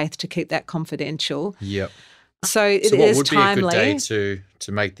good faith to keep that confidential. Yep. So it what is would timely. Be a good day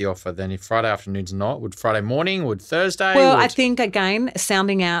to make the offer then? If Friday afternoon's not, would Friday morning, would Thursday? Well, I think, again,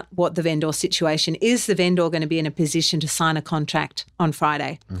 sounding out what the vendor situation is. The vendor going to be in a position to sign a contract on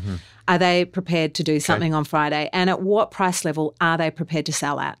Friday? Are they prepared to do something on Friday? And at what price level are they prepared to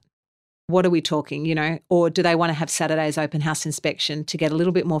sell at? What are we talking, or do they want to have Saturday's open house inspection to get a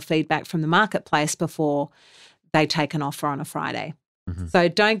little bit more feedback from the marketplace before they take an offer on a Friday? So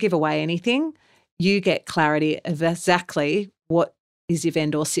don't give away anything. You get clarity of exactly what is your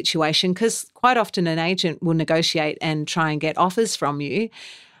vendor situation, because quite often an agent will negotiate and try and get offers from you,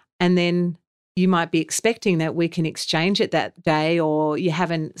 and then you might be expecting that we can exchange it that day, or you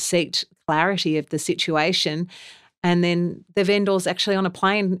haven't sought clarity of the situation. And then the vendor's actually on a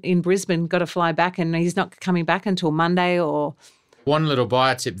plane in Brisbane, got to fly back, and he's not coming back until Monday. Or one little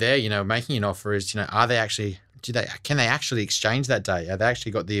buyer tip there, making an offer is, are they actually can they actually exchange that day? Have they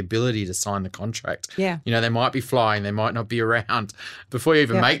actually got the ability to sign the contract? Yeah. They might be flying, they might not be around. Before you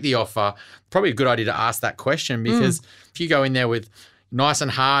even make the offer, probably a good idea to ask that question, because if you go in there with nice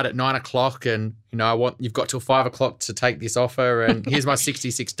and hard at 9 o'clock and, you've got till 5 o'clock to take this offer and here's my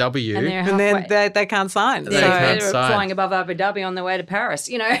 66W. And then they can't sign. They're flying above Abu Dhabi on their way to Paris,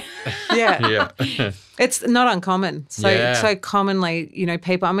 Yeah. Yeah. It's not uncommon. So commonly,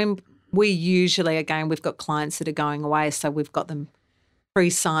 people, we usually, again, we've got clients that are going away, so we've got them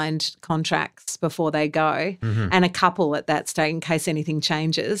pre-signed contracts before they go, and a couple at that stage in case anything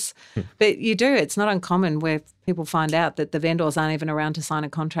changes. But it's not uncommon where people find out that the vendors aren't even around to sign a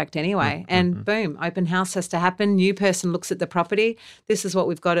contract anyway. And boom, open house has to happen. New person looks at the property. This is what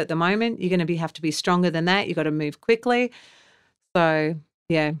we've got at the moment. You're going to have to be stronger than that. You've got to move quickly. So,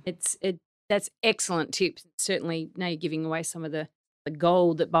 yeah. That's excellent tips. Certainly now you're giving away some of the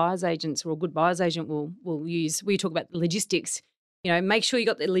gold that buyer's agents or a good buyer's agent will use. We talk about logistics. Make sure you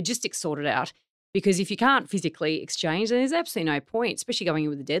got the logistics sorted out, because if you can't physically exchange, then there's absolutely no point, especially going in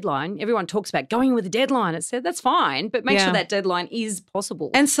with a deadline. Everyone talks about going in with a deadline. It's said that's fine, but make sure that deadline is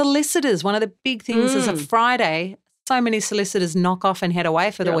possible. And solicitors, one of the big things is a Friday. So many solicitors knock off and head away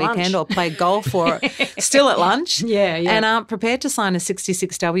for the weekend or play golf or still at lunch and aren't prepared to sign a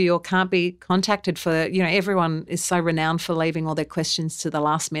 66W or can't be contacted for, everyone is so renowned for leaving all their questions to the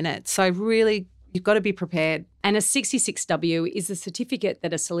last minute. So really, you've got to be prepared. And a 66W is a certificate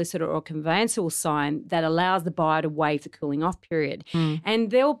that a solicitor or conveyancer will sign that allows the buyer to waive the cooling off period.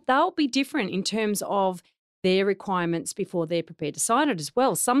 And they'll be different in terms of their requirements before they're prepared to sign it as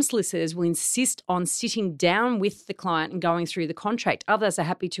well. Some solicitors will insist on sitting down with the client and going through the contract. Others are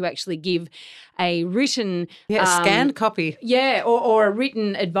happy to actually give a written... scanned copy. Yeah, or a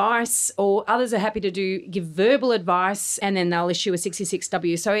written advice, or others are happy to give verbal advice and then they'll issue a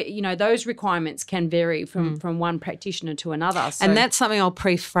 66W. So, those requirements can vary from one practitioner to another. So, and that's something I'll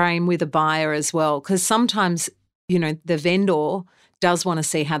pre-frame with a buyer as well, because sometimes, the vendor does want to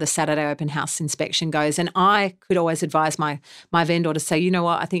see how the Saturday open house inspection goes. And I could always advise my vendor to say, you know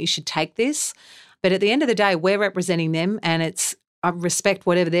what, I think you should take this. But at the end of the day, we're representing them and I respect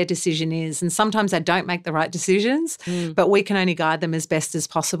whatever their decision is. And sometimes they don't make the right decisions, but we can only guide them as best as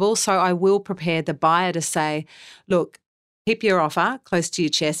possible. So I will prepare the buyer to say, look, keep your offer close to your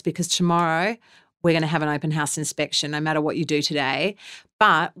chest, because tomorrow we're going to have an open house inspection no matter what you do today.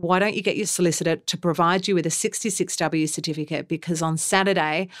 But why don't you get your solicitor to provide you with a 66W certificate, because on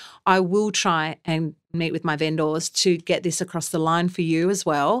Saturday I will try and meet with my vendors to get this across the line for you as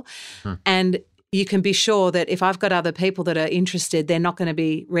well. And you can be sure that if I've got other people that are interested, they're not going to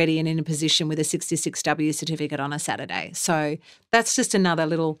be ready and in a position with a 66W certificate on a Saturday. So that's just another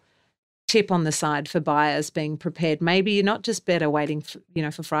little tip on the side for buyers being prepared. Maybe you're not just better waiting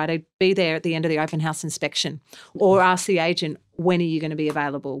for Friday. Be there at the end of the open house inspection, or ask the agent, when are you going to be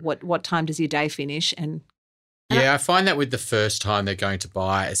available? What time does your day finish? And I find that with the first time they're going to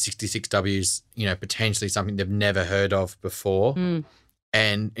buy a 66W is, potentially something they've never heard of before.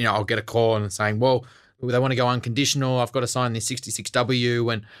 And, I'll get a call and saying, well, they want to go unconditional. I've got to sign this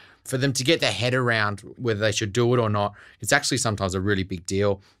 66W. And for them to get their head around whether they should do it or not, it's actually sometimes a really big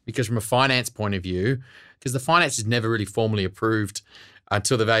deal, because from a finance point of view, because the finance is never really formally approved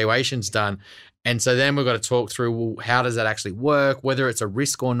until the valuation's done. And so then we've got to talk through, well, how does that actually work, whether it's a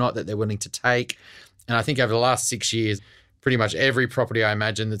risk or not that they're willing to take. And I think over the last 6 years, pretty much every property I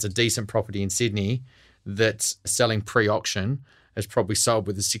imagine that's a decent property in Sydney that's selling pre-auction has probably sold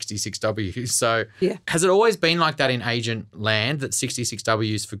with a 66W. So has it always been like that in agent land, that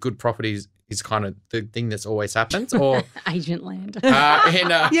 66Ws for good properties is kind of the thing that's always happened? Or agent land. Look,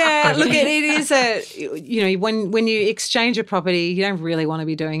 it is when you exchange a property, you don't really want to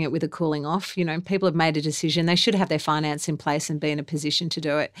be doing it with a cooling off. People have made a decision. They should have their finance in place and be in a position to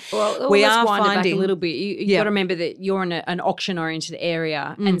do it. Well, we are wind it back a little bit. You've got to remember that you're in an auction-oriented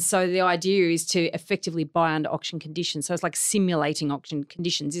area, and so the idea is to effectively buy under auction conditions. So it's like simulating auction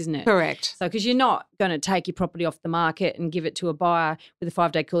conditions, isn't it? Correct. So because you're not going to take your property off the market and give it to a buyer with a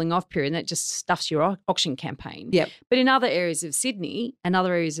 5-day cooling off period, and that just stuffs your auction campaign. Yep. But in other areas of Sydney and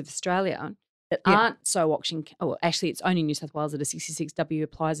other areas of Australia that aren't so auction, actually it's only New South Wales that a 66W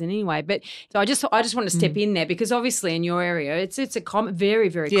applies in anyway. But so I just want to step in there, because obviously in your area it's a very,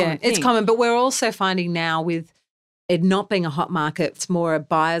 very common thing. It's common, but we're also finding now with it not being a hot market, it's more a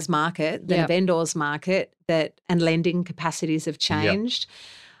buyer's market than a vendor's market, and lending capacities have changed,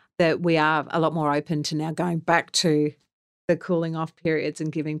 that we are a lot more open to now going back to the cooling off periods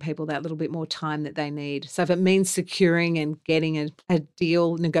and giving people that little bit more time that they need. So if it means securing and getting a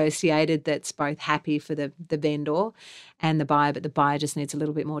deal negotiated that's both happy for the vendor and the buyer, but the buyer just needs a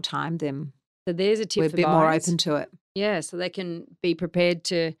little bit more time, then So there's a tip we're a for bit more buyers. open to it. Yeah, so they can be prepared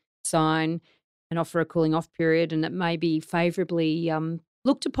to sign and offer a cooling off period, and it may be favourably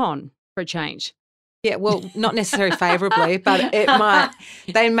looked upon for a change. Yeah, well, not necessarily favourably, but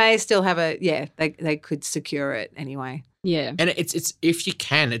they may still have they could secure it anyway. Yeah. And it's if you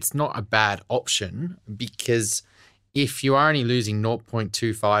can, it's not a bad option, because if you are only losing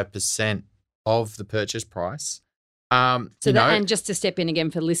 0.25% of the purchase price, and just to step in again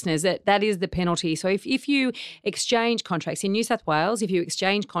for listeners, that is the penalty. So if you exchange contracts in New South Wales, if you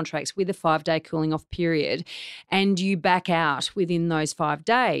exchange contracts with a 5-day cooling off period and you back out within those 5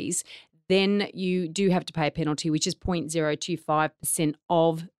 days, then you do have to pay a penalty, which is 0.025%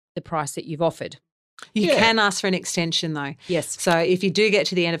 of the price that you've offered. You can ask for an extension though. Yes. So if you do get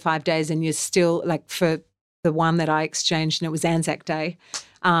to the end of 5 days and you're still, like for the one that I exchanged, and it was Anzac Day,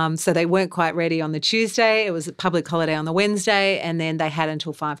 so they weren't quite ready on the Tuesday. It was a public holiday on the Wednesday, and then they had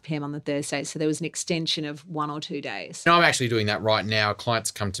until 5 p.m. on the Thursday. So there was an extension of 1 or 2 days. I'm actually doing that right now.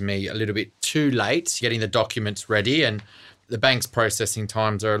 Clients come to me a little bit too late getting the documents ready, and the bank's processing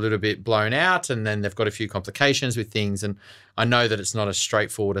times are a little bit blown out, and then they've got a few complications with things. And I know that it's not a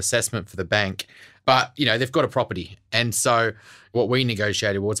straightforward assessment for the bank, but, they've got a property. And so what we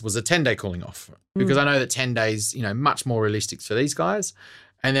negotiated was a 10-day cooling off, because I know that 10 days, much more realistic for these guys.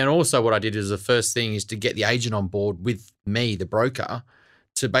 And then also what I did is the first thing is to get the agent on board with me, the broker,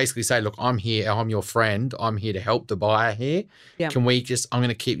 to basically say, look, I'm here, I'm your friend, I'm here to help the buyer here. Yep. I'm going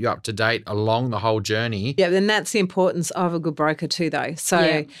to keep you up to date along the whole journey. Yeah, and that's the importance of a good broker too, though.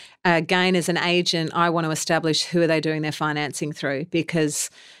 So again, as an agent, I want to establish who are they doing their financing through,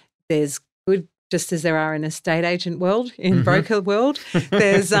 because there's good, just as there are in estate agent world, in broker world,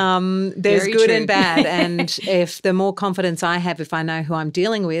 there's good true. and bad. And if the more confidence I have, if I know who I'm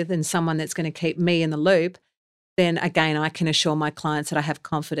dealing with and someone that's going to keep me in the loop, then again, I can assure my clients that I have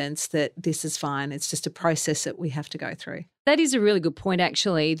confidence that this is fine. It's just a process that we have to go through. That is a really good point,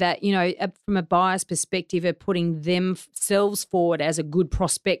 actually, that, from a buyer's perspective of putting themselves forward as a good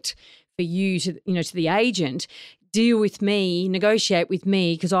prospect for you to the agent. Deal with me, negotiate with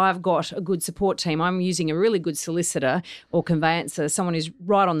me, because I've got a good support team. I'm using a really good solicitor or conveyancer, someone who's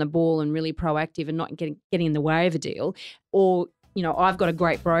right on the ball and really proactive and not getting in the way of a deal. Or, I've got a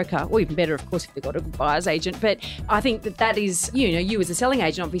great broker, or even better, of course, if they've got a good buyer's agent. But I think that is, you as a selling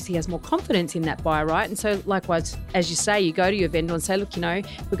agent obviously has more confidence in that buyer, right? And so likewise, as you say, you go to your vendor and say, look, we're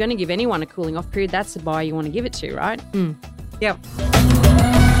going to give anyone a cooling off period. That's the buyer you want to give it to, right? Yep.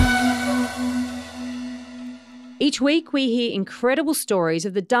 Each week, we hear incredible stories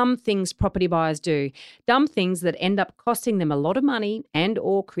of the dumb things property buyers do, dumb things that end up costing them a lot of money and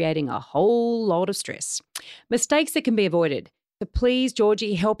or creating a whole lot of stress. Mistakes that can be avoided. So please,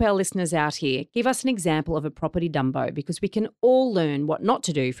 Georgie, help our listeners out here. Give us an example of a property dumbo, because we can all learn what not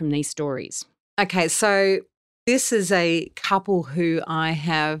to do from these stories. Okay, so this is a couple who I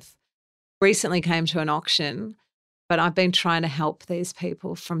have recently came to an auction, but I've been trying to help these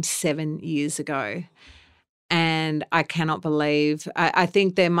people from 7 years ago. And I cannot believe, I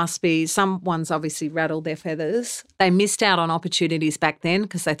think there must be, someone's obviously rattled their feathers. They missed out on opportunities back then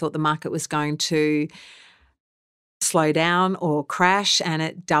because they thought the market was going to slow down or crash, and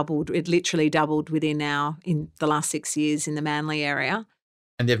it literally doubled in the last 6 years in the Manly area.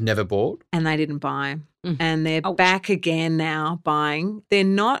 And they've never bought? And they didn't buy. And they're back again now buying. They're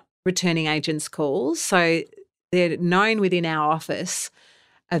not returning agents' calls. So they're known within our office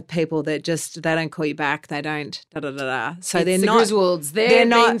of people that they don't call you back, they don't da-da-da-da. So it's they're the not Griswolds. They're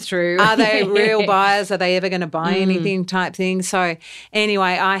not been through. Are they real buyers? Are they ever going to buy anything type thing? So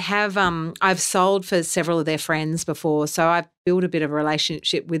anyway, I have I've sold for several of their friends before, so I've built a bit of a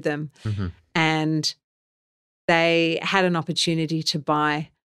relationship with them. And they had an opportunity to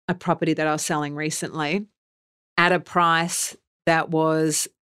buy a property that I was selling recently at a price that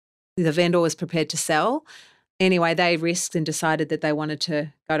the vendor was prepared to sell. Anyway, they risked and decided that they wanted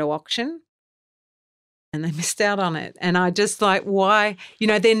to go to auction, and they missed out on it. And I just why?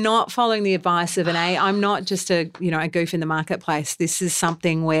 They're not following the advice of I'm not just a goof in the marketplace. This is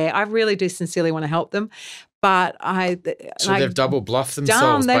something where I really do sincerely want to help them. But So they've double bluffed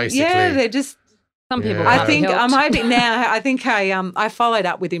themselves, basically. Yeah, they're just. Some people. I think I'm hoping now. I think I followed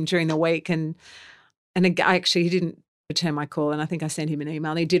up with him during the week, and actually he didn't return my call, and I think I sent him an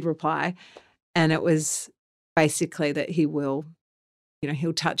email, and he did reply, and it was basically that he will,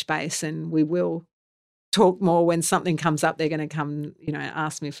 he'll touch base, and we will talk more when something comes up. They're going to come,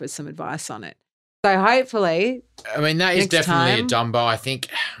 ask me for some advice on it. So hopefully, that is definitely a dumbo. I think,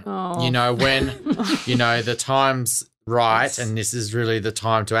 when, the time's right, and this is really the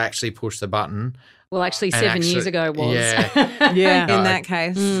time to actually push the button. Well, actually, 7 years ago was. Yeah. In that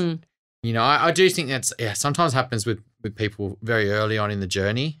case. You know, I do think that's sometimes happens with people very early on in the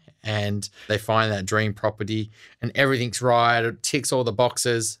journey, and they find that dream property and everything's right, it ticks all the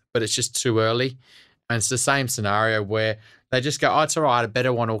boxes, but it's just too early. And it's the same scenario where they just go, oh, it's all right, a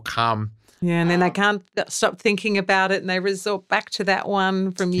better one will come. Yeah, and then they can't stop thinking about it and they resort back to that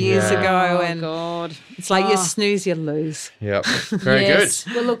one from years ago. Oh, and God. It's like you snooze, you lose. Yep. Very Yes.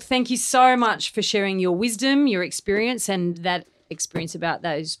 good. Well, look, thank you so much for sharing your wisdom, your experience, and that experience about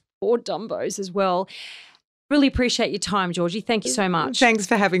those poor Dumbos as well. Really appreciate your time, Georgie. Thank you so much. Thanks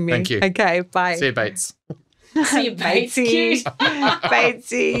for having me. Thank you. Okay, bye. See you, Bates. See you, Bates. Batesy.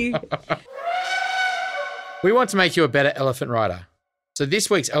 Batesy. We want to make you a better elephant rider. So this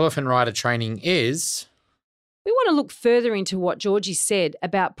week's elephant rider training is... We want to look further into what Georgie said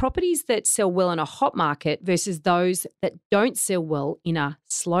about properties that sell well in a hot market versus those that don't sell well in a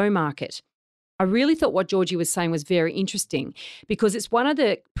slow market. I really thought what Georgie was saying was very interesting because it's one of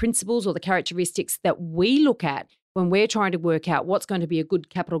the principles or the characteristics that we look at when we're trying to work out what's going to be a good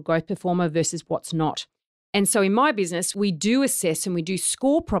capital growth performer versus what's not. And so in my business, we do assess and we do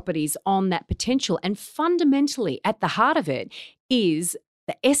score properties on that potential. And fundamentally, at the heart of it is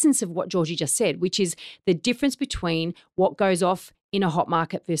the essence of what Georgie just said, which is the difference between what goes off in a hot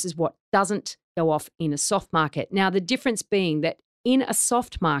market versus what doesn't go off in a soft market. Now, the difference being that in a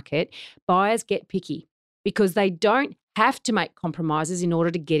soft market, buyers get picky because they don't have to make compromises in order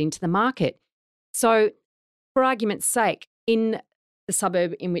to get into the market. So, for argument's sake, in the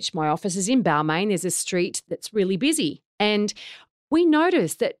suburb in which my office is in, Balmain, there's a street that's really busy. And we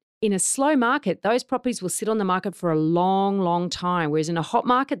notice that in a slow market, those properties will sit on the market for a long, long time, whereas in a hot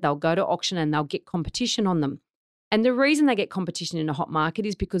market, they'll go to auction and they'll get competition on them. And the reason they get competition in a hot market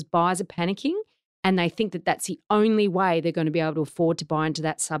is because buyers are panicking and they think that that's the only way they're going to be able to afford to buy into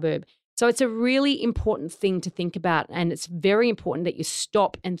that suburb. So it's a really important thing to think about, and it's very important that you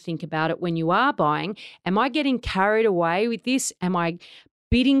stop and think about it when you are buying. Am I getting carried away with this? Am I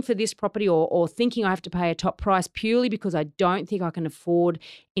bidding for this property or thinking I have to pay a top price purely because I don't think I can afford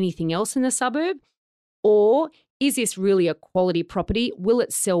anything else in the suburb? Or is this really a quality property? Will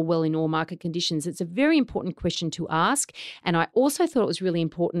it sell well in all market conditions? It's a very important question to ask. And I also thought it was really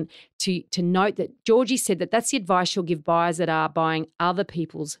important to note that Georgie said that that's the advice she'll give buyers that are buying other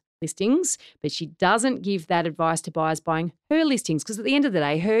people's listings, but she doesn't give that advice to buyers buying her listings because at the end of the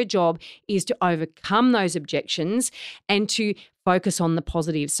day, her job is to overcome those objections and to focus on the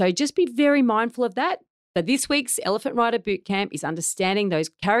positives. So just be very mindful of that. So this week's Elephant Rider Bootcamp is understanding those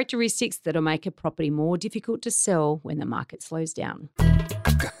characteristics that will make a property more difficult to sell when the market slows down.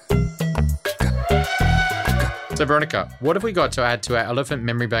 So Veronica, what have we got to add to our elephant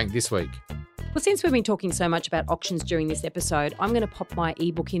memory bank this week? Well, since we've been talking so much about auctions during this episode, I'm going to pop my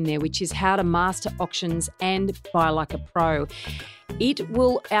ebook in there, which is How to Master Auctions and Buy Like a Pro. It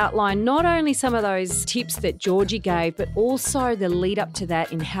will outline not only some of those tips that Georgie gave, but also the lead up to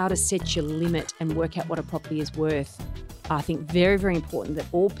that in how to set your limit and work out what a property is worth. I think very, very important that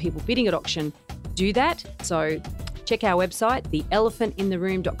all people bidding at auction do that. So check our website,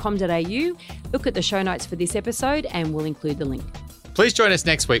 theelephantintheroom.com.au, look at the show notes for this episode and we'll include the link. Please join us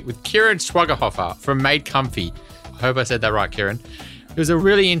next week with Kieran Schwagerhofer from Made Comfy. I hope I said that right, Kieran. It was a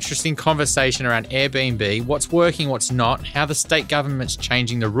really interesting conversation around Airbnb, what's working, what's not, how the state government's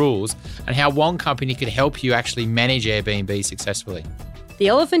changing the rules, and how one company could help you actually manage Airbnb successfully. The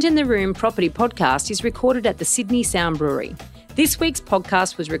Elephant in the Room property podcast is recorded at the Sydney Sound Brewery. This week's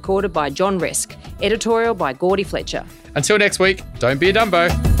podcast was recorded by John Resk, editorial by Gordy Fletcher. Until next week, don't be a Dumbo.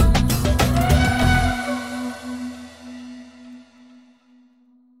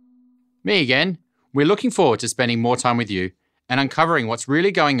 Me again. We're looking forward to spending more time with you and uncovering what's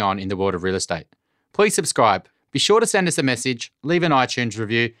really going on in the world of real estate. Please subscribe. Be sure to send us a message, leave an iTunes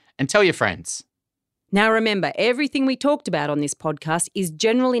review, and tell your friends. Now remember, everything we talked about on this podcast is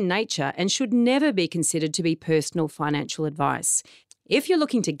general in nature and should never be considered to be personal financial advice. If you're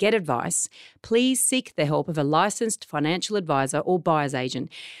looking to get advice, please seek the help of a licensed financial advisor or buyer's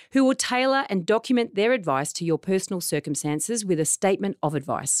agent who will tailor and document their advice to your personal circumstances with a statement of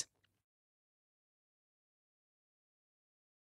advice.